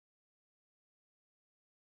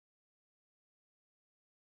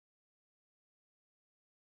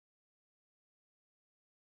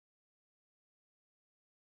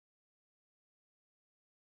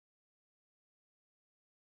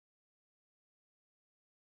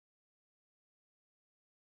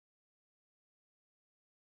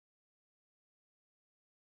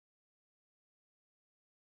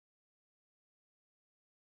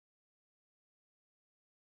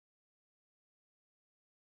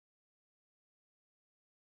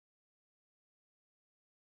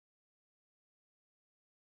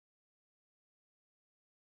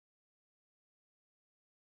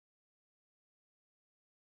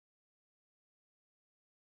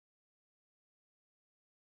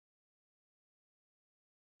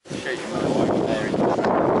We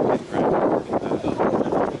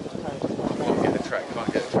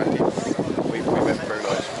went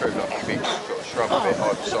through like a big sort of shrub a bit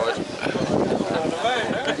either side.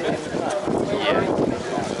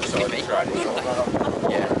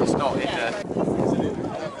 Yeah, it's not.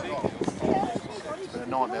 It's been a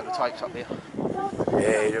nightmare, the tapes up here.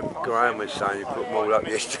 Yeah, Graham was saying he put them all up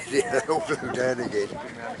yesterday and they all flew down again.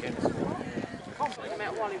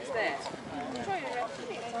 While he was there.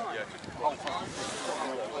 I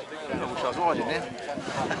wish I was riding there.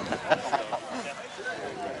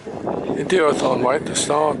 Endurothon wait to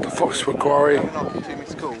start, the Foxborough Quarry,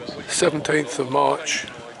 17th of March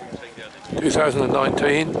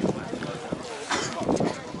 2019.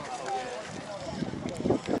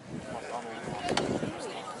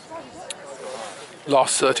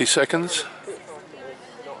 Last 30 seconds.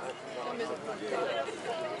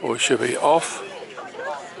 Or we should be off.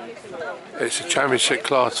 It's a championship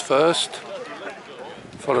class first,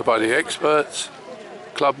 followed by the experts,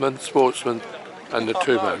 clubmen, sportsmen and the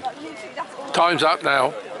two-man. Time's up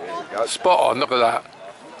now. Spot on, look at that.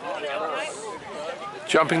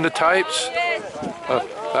 Jumping the tapes. They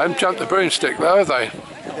haven't jumped the broomstick though, have they?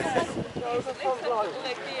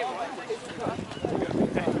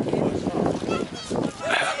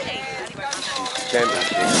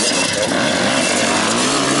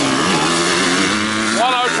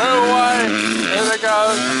 Away. Here they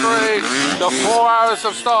go. 3. The 4 hours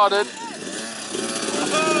have started.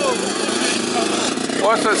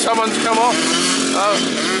 What's that? Someone's come off.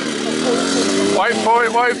 Wait for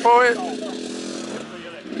it, wait for it.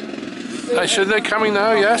 Should they coming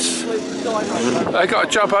now? Yes. They got to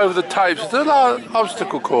jump over the tapes. There's an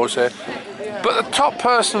obstacle course here. But the top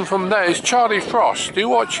person from there is Charlie Frost. Do you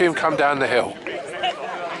watch him come down the hill?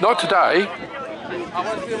 Not today.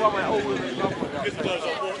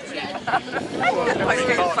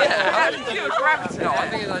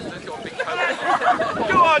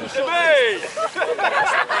 Go on, Smee!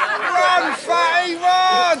 Run, fatty,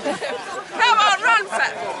 run! Come on, run,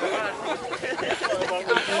 fat boy!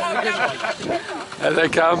 There they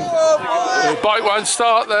come. The bike won't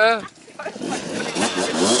start there.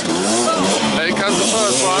 There comes the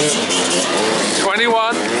first one.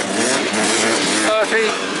 21, 30,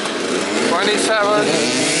 27,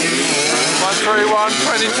 131,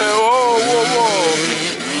 22. Whoa, whoa, whoa.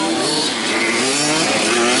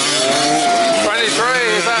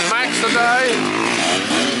 23, is that Max today?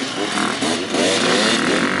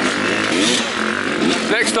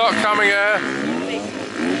 Next lot coming here.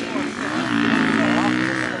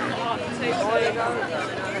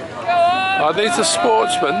 Are these the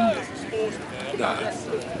sportsmen? No.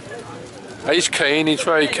 He's keen, he's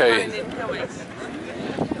very keen.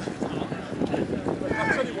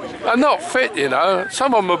 They're not fit, you know.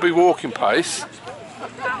 Some of them will be walking pace.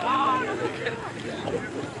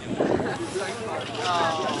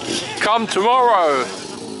 Come tomorrow.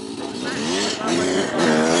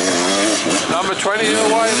 Number 20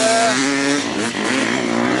 away there.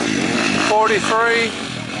 43.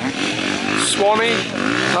 Swanee.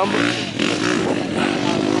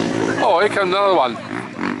 Oh, here comes another one.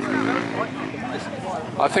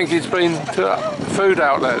 I think he's been to a food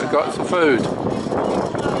outlet. They've got some food.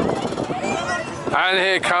 And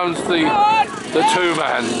here comes the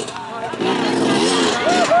two-man.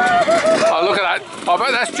 Oh, look at that. I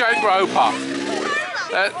bet that's Jake Roper.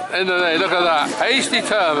 In there, look at that. He's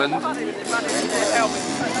determined.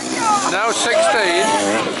 Now 16.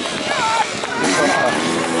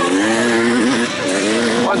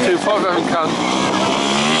 1, 2, 5 haven't come.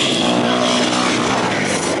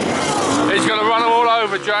 He's going to run them all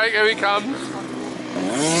over, Jake. Here he comes.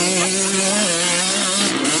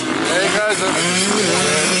 There he goes.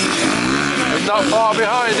 He's not far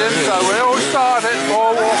behind him, so we all start it.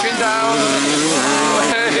 All walking down.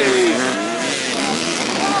 Hey.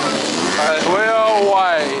 We're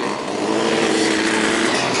away.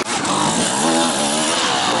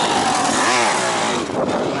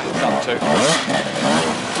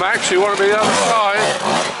 Max, you want to be the other side?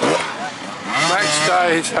 Max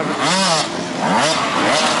stays.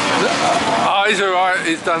 Oh, he's alright,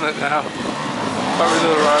 he's done it now. Back into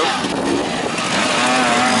the rope.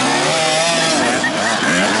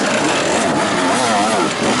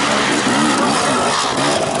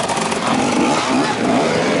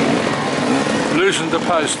 Loosened the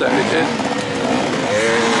post there, he did.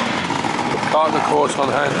 Partner course on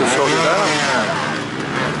hand to sort it out.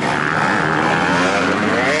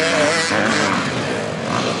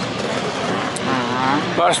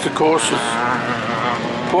 Master course was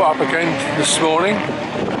put up again this morning.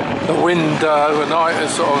 The wind overnight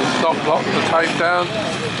has sort of knocked the tape down.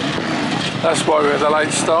 That's why we had a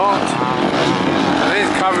late start. And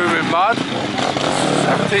he's covered with mud.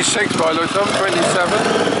 76 by looks of 27.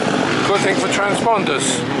 Good thing for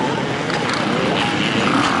transponders.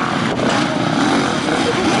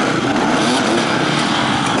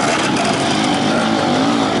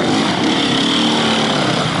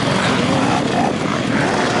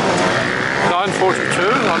 .42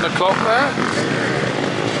 on the clock there.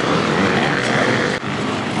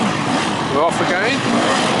 We're off again.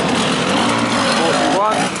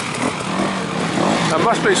 41. There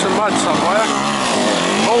must be some mud somewhere.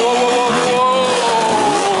 Oh, whoa, whoa, whoa,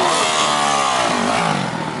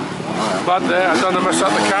 whoa. Mud there. I don't know mess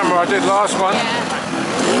up the camera. I did last one.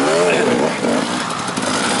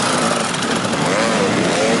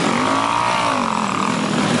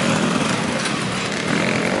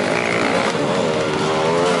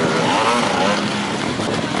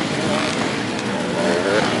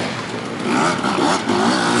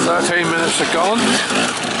 13 minutes are gone.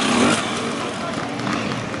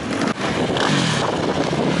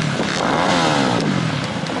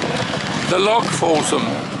 The log falls them.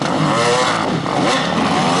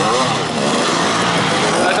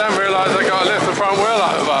 They don't realise they got to lift the front wheel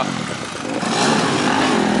over.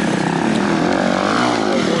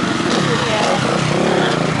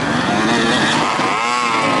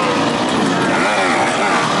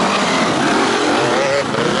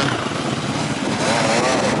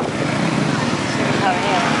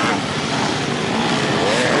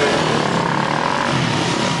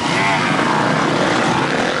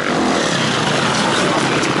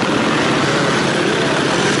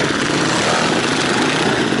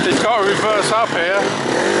 Reverse up here.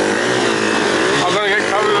 I'm going to get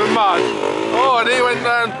covered with mud. Oh, and he went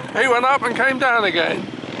down. He went up and came down again.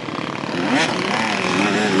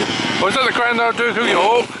 Was that the Grandad Duke of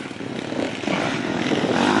York?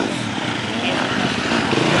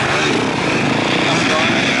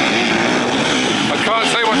 I can't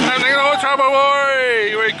see what's happening. Oh, trouble,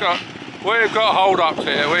 boy! We've got hold-ups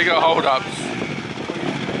here. We've got hold-ups.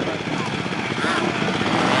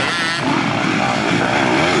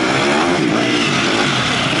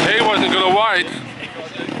 Wasn't going to wait.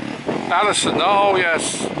 Allison, oh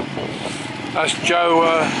yes, that's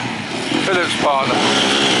Joe Phillips' partner.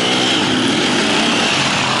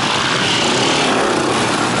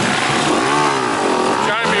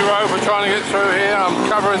 Jamie Rowe, we're trying to get through here. I'm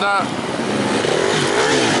covering that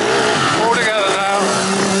all together now.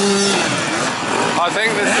 I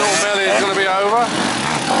think this little belly is going to be over.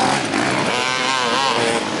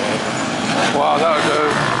 Wow, that'll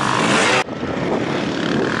do.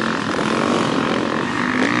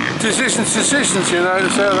 Decisions, you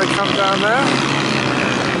notice how they come down there.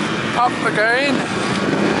 Up again.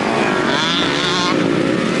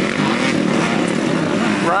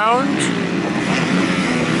 Round.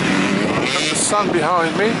 Got the sun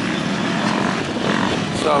behind me.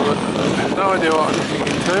 So I have no idea what I'm looking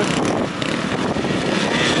into.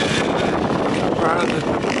 Round.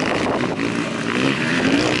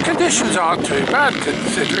 Conditions aren't too bad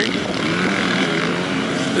considering.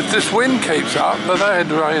 If this wind keeps up, but they had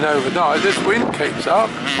rain overnight, this wind keeps up,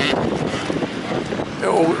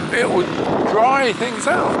 it will dry things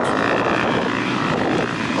out.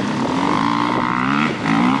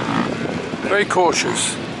 Very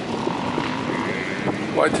cautious.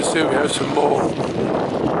 Wait to see if we have some more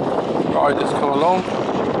riders come along.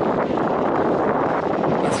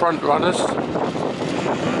 The front runners.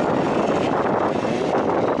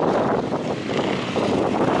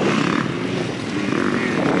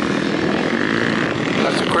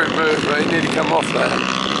 They need to come off there.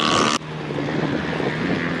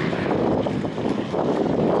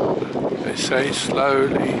 They say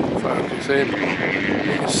slowly focus in. You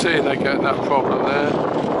can see they get that problem there.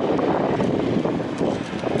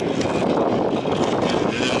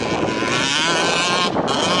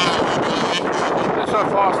 It's a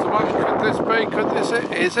faster one. Could this be? Could this it?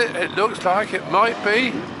 Is it? It looks like it might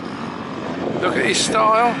be. Look at his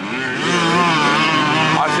style.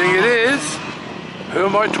 I think it is. Who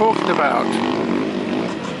am I talking about?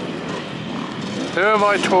 Who am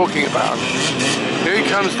I talking about? Here he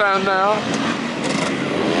comes down now.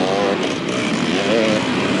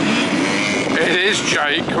 It is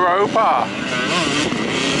Jake Roper.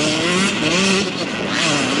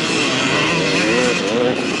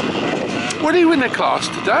 Will he win the class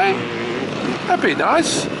today? That'd be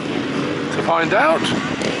nice to find out.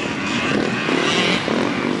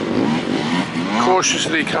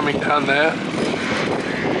 Cautiously coming down there.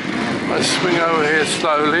 I swing over here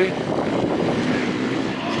slowly.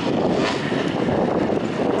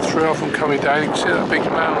 3 of them coming down. You can see that big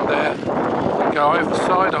mound there. Go over the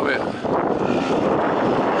side of it.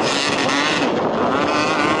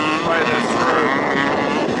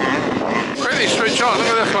 on, look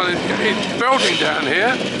at this one, he's belting down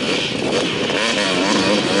here.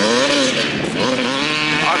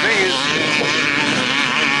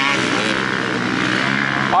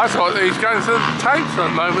 I thought that he's going through the tapes at the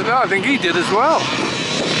moment. I think he did as well.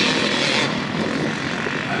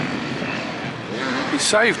 He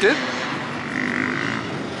saved it.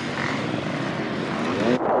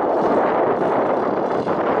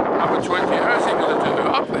 Number 20, how's he going to do?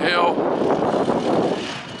 Up the hill.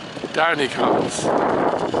 Down he comes.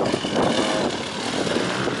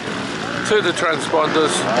 To the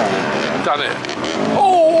transponders. Done it.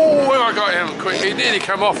 Oh, I got him quick. He nearly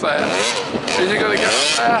come off there. Is he going to get up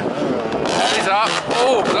there? He's up.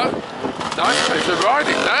 Oh, no. Nice piece of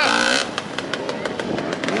riding there.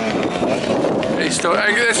 He's still.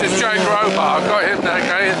 This is Jake Roper. I've got him there,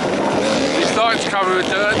 okay? His light's covered with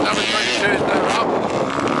dirt. Number 22 is now up.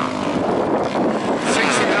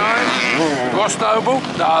 69. Ross Noble?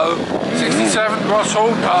 No. 67. Ross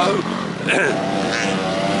Hall? No.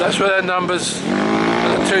 That's where their numbers for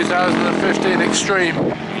the 2015 Extreme.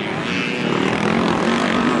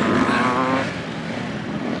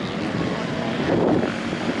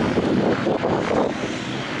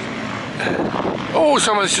 Oh,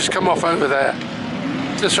 someone's just come off over there.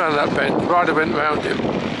 Just round that bend. Rider went round him.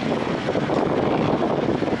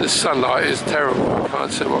 This sunlight is terrible. I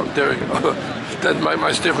can't see what I'm doing. It doesn't make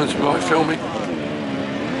much difference with my filming.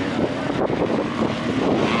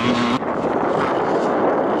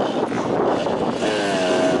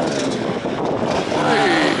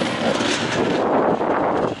 Hey.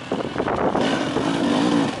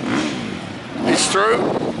 He's through.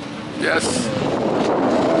 Yes.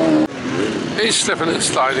 He's slipping and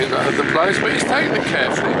sliding over the place, but he's taking it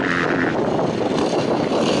carefully.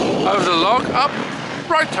 Over the log, up,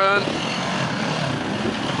 right turn.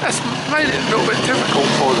 That's made it a little bit difficult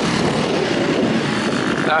for them.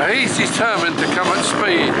 Now he's determined to come at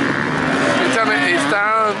speed. He's done it, he's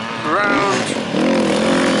down, round,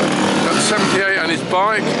 got 78 on his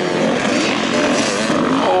bike.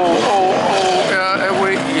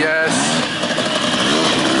 Yes.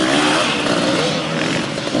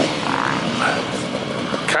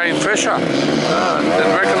 Kane Fisher.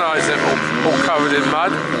 Didn't recognise him, all covered in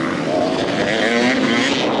mud.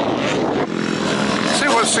 See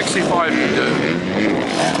what 65 can do.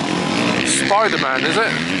 Spider-Man, is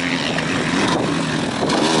it?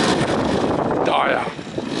 Dyer.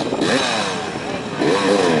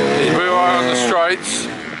 He's real right on the straights.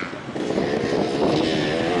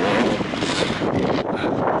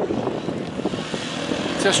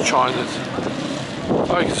 Just trying to.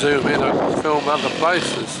 I can zoom in and film other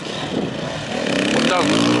places. Well,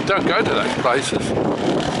 don't go to those places.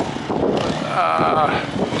 I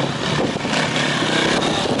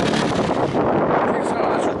think some of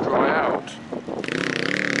this will dry out.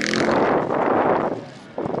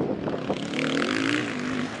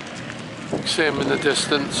 You can see him in the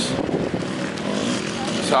distance.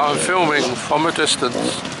 So I'm filming from a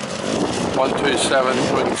distance. 127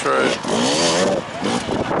 coming through.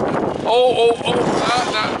 Oh,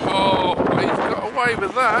 he's got away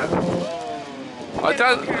with that. I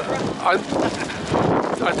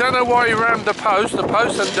don't know why he rammed the post. The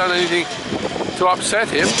post hasn't done anything to upset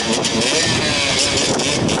him.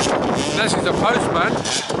 Unless he's a postman.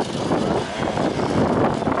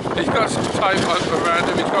 He's got some tape around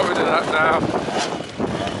him, he's got rid of that now.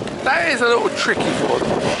 That is a little tricky for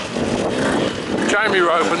them. Jamie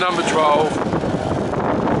Roper, number 12.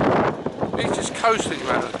 He's just coasting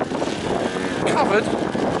around. Covered,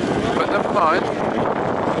 but never mind.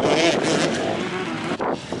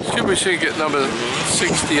 Should we see get number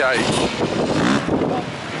 68?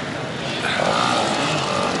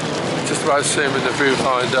 Just about to see him in the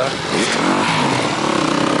viewfinder.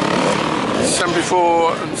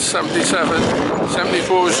 74 and 77.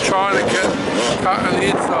 74 was trying to get cut on the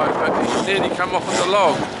inside, but he nearly come off on the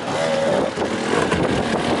log.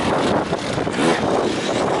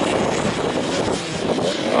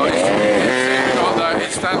 Oh, he's got that.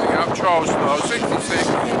 He's standing up. Charles Snow, 66.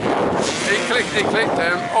 He clicked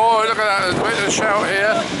them. Oh, look at that. There's a bit of a shout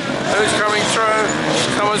here. Who's coming through?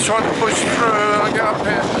 Someone's trying to push through. I get up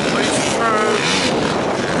here. He's through.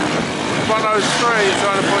 103 is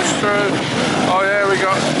trying to push through. Oh yeah, we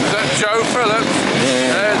got, is that Joe Phillips?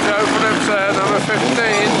 There's Joe Phillips there, number 15.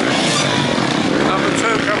 Number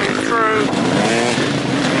 2 coming through.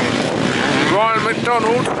 Ryan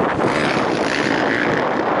McDonald.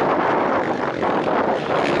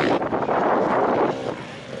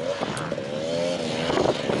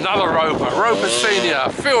 Another Roper, Roper Senior,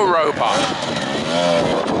 Phil Roper.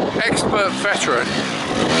 Expert veteran.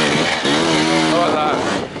 Like that.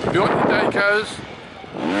 If you want your Dacos,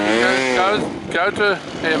 Go to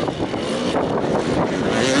him.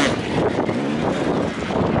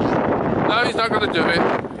 No, he's not going to do it.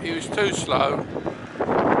 He was too slow.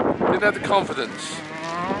 Didn't have the confidence.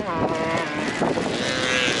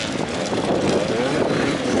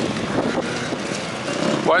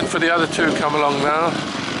 Waiting for the other two to come along now.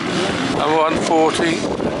 Number 140.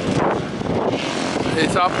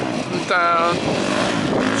 It's up and down.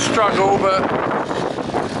 Struggle, but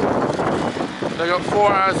they got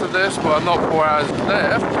 4 hours of this. Well, not 4 hours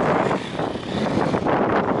left.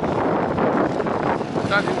 I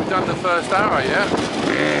don't think we've done the first hour yet.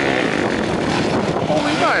 Or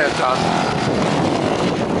we may have done.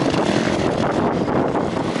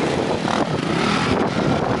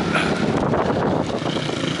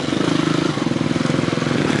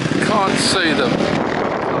 Can't see them.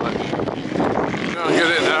 Can't get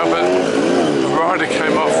it now, but the rider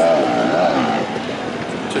came off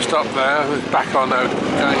just up there. It's back on now,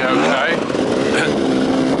 going okay.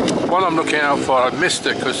 One I'm looking out for, I missed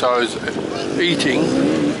it because I was eating.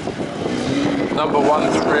 Number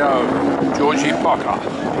 130, Georgie Potter.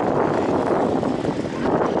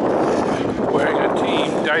 Wearing a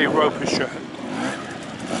Team Day Roper shirt.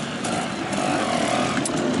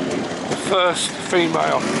 First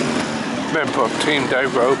female member of Team Day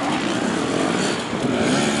Rope.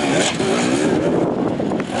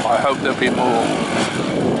 I hope there'll be more.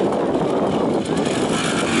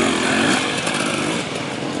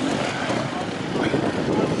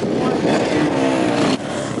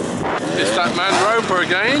 It's that man Roper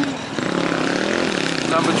again,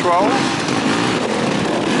 number 12.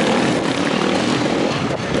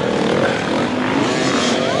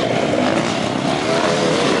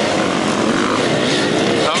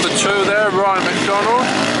 Two there, Ryan McDonald,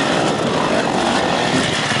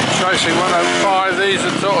 chasing 105. These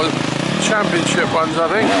are sort of championship ones, I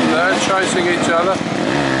think. They're chasing each other.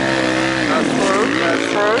 That's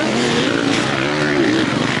through.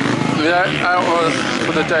 Yeah, out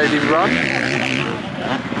for the daily run.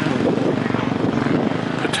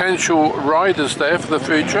 Potential riders there for the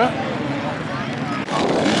future.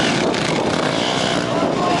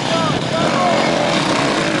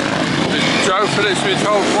 Joe Phillips we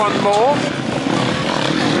told one more.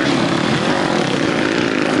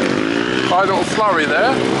 High little flurry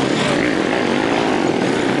there.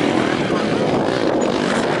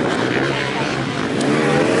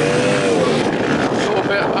 A little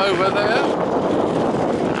bit over there.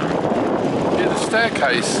 In the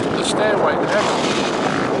staircase, the stairway to heaven.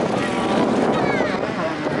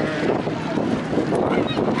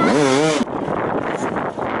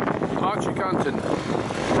 Archie Gunton.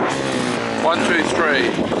 1, 2, 3.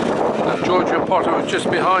 And Georgia Potter was just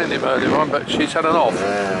behind him earlier on, but she's had an off.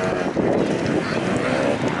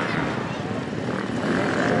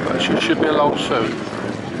 But she should be along soon.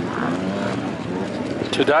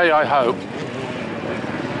 Today, I hope.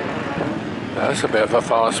 That's a bit of a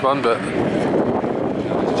fast one, but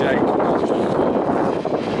Jake.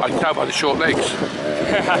 I can tell by the short legs.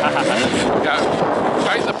 Go,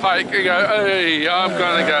 take the pike and go, hey, I'm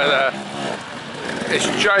going to go there. It's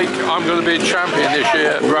Jake, I'm going to be a champion this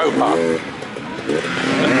year at Roper.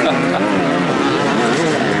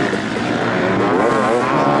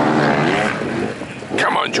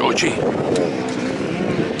 Come on, Georgie.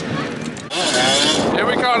 Here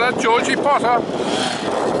we go, that's Georgie Potter.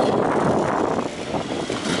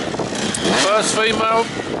 First female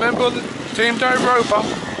member of the Team Day Roper.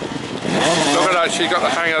 Look at that, she got the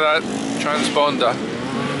hang of that transponder.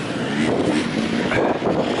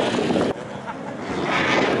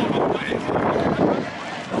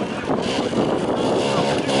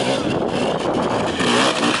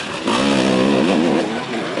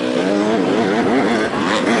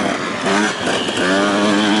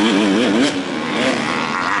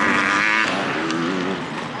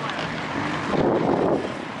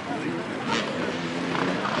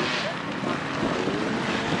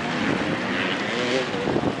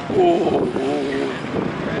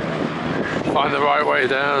 Find the right way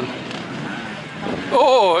down.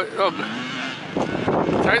 Oh,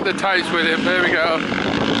 take the tapes with him. There we go.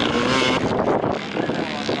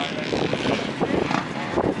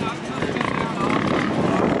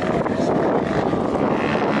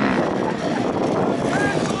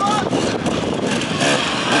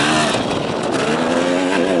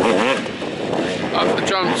 Up the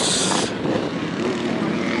jumps.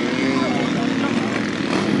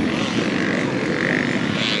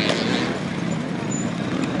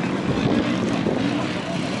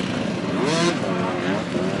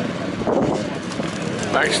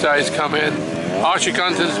 Backstage come in. Archie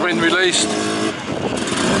Gunton's been released.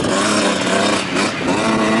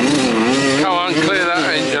 Come on, clear that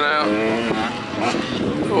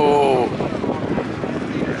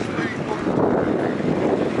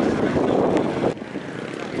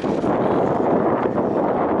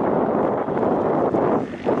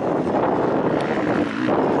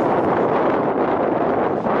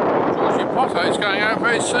going out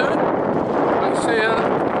very soon. I see her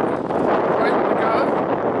waiting to go.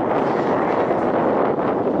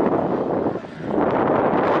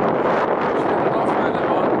 She had an off earlier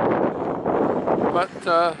on, but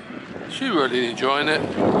she's really enjoying it.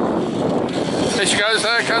 There she goes,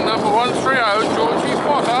 there comes number 130, Georgie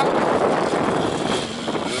Potter.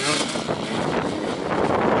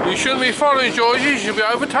 You shouldn't be following Georgie, you should be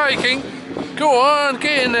overtaking. Go on,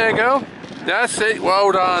 get in there, girl. That's it,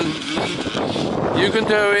 well done. You can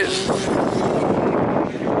do it.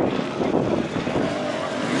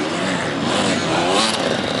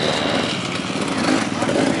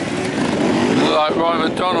 Like Ryan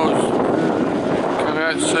McDonald's coming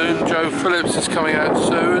out soon, Joe Phillips is coming out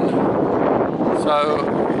soon. So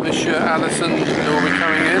Monsieur Allison will be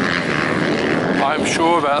coming in. I'm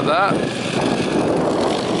sure about that.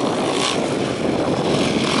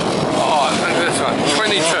 Oh, look at this one,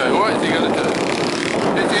 22, what is he going to do?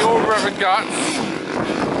 Is he all rubber guts?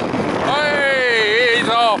 Hey, he's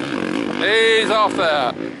off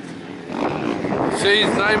there. See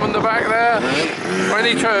his name on the back there?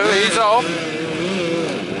 22, he's off.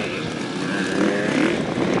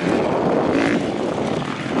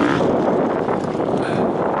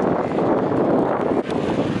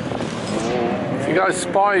 If you go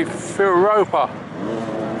spy Phil Roper.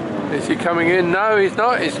 Is he coming in? No, he's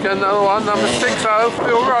not. He's got another one, number 60,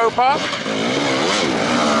 Phil Roper.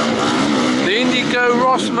 The Indigo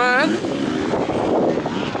Ross man.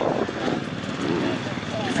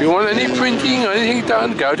 If you want any printing or anything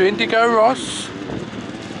done, go to Indigo Ross.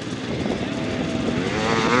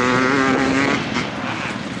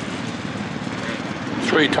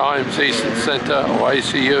 Three times Eastern Centre or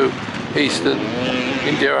ACU Eastern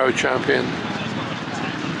Enduro champion.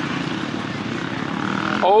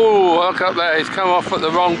 Oh, look up there, he's come off at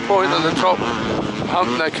the wrong point on the top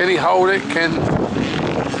hump there. Can he hold it? Can...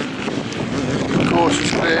 Of course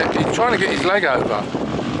it's clear. He's trying to get his leg over.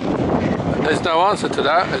 There's no answer to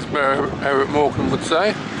that, as Eric Morgan would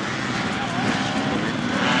say.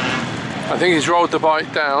 I think he's rolled the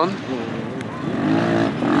bike down.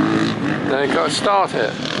 Then he's got to start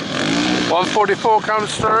it. 144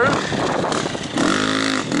 comes through.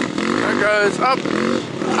 That goes up,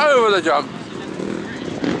 over the jump.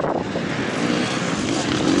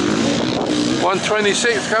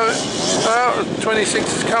 126 coming out, 26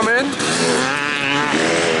 has come in.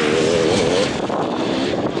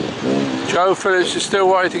 Joe Phillips is still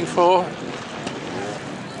waiting for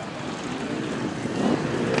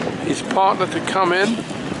his partner to come in.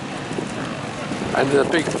 And there's a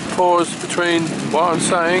big pause between what I'm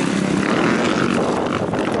saying.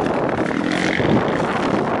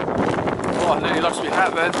 Oh, I nearly lost my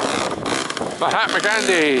hat then. Mahatma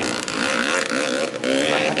Gandhi.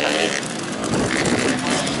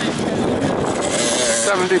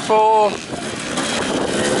 74.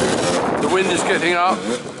 The wind is getting up.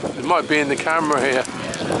 It might be in the camera here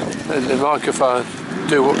and the microphone.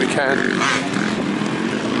 Do what we can.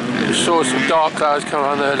 We saw some dark clouds come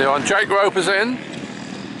on earlier on. Jake Roper's in.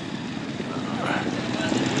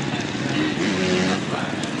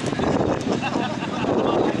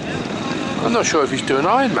 I'm not sure if he's doing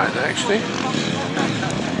Ironman actually.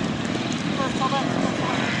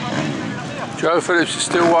 Joe Phillips is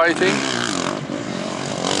still waiting.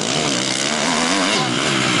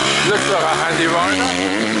 Looks like a handy rider.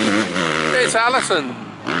 It's Allison,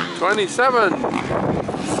 27.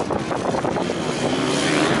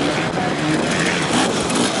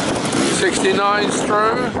 '69's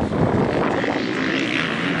through.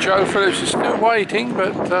 Joe Phillips is still waiting,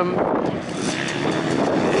 but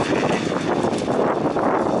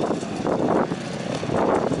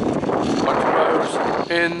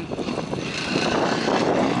in.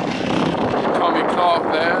 Tommy Clark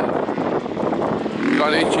there.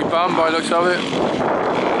 Got an itchy bum by the looks of it.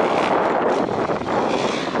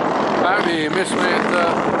 Apparently he missed me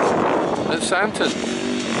at Santon.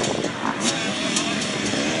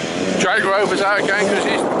 Jake Roper's out again because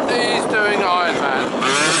he's doing Ironman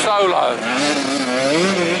solo.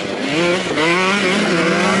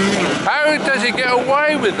 How does he get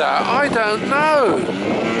away with that? I don't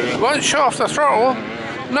know. Won't shut off the throttle.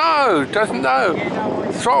 No, doesn't know.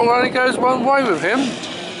 Throttle only goes one way with him.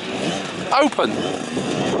 Open,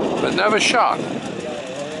 but never shut.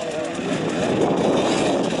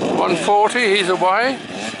 140, he's away.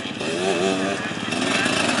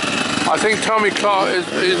 I think Tommy Clark is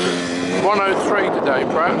 103 today,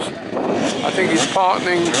 perhaps. I think he's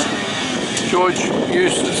partnering George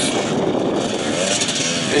Eustace.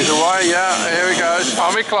 He's away, yeah, here he goes,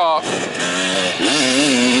 Tommy Clark.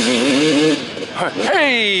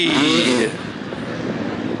 Hey!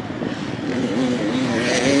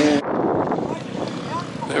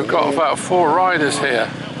 got about 4 riders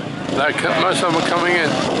here. Most of them are coming in.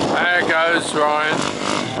 There goes Ryan.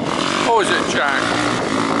 Or is it Jack?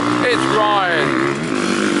 It's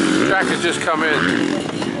Ryan. Jack has just come in.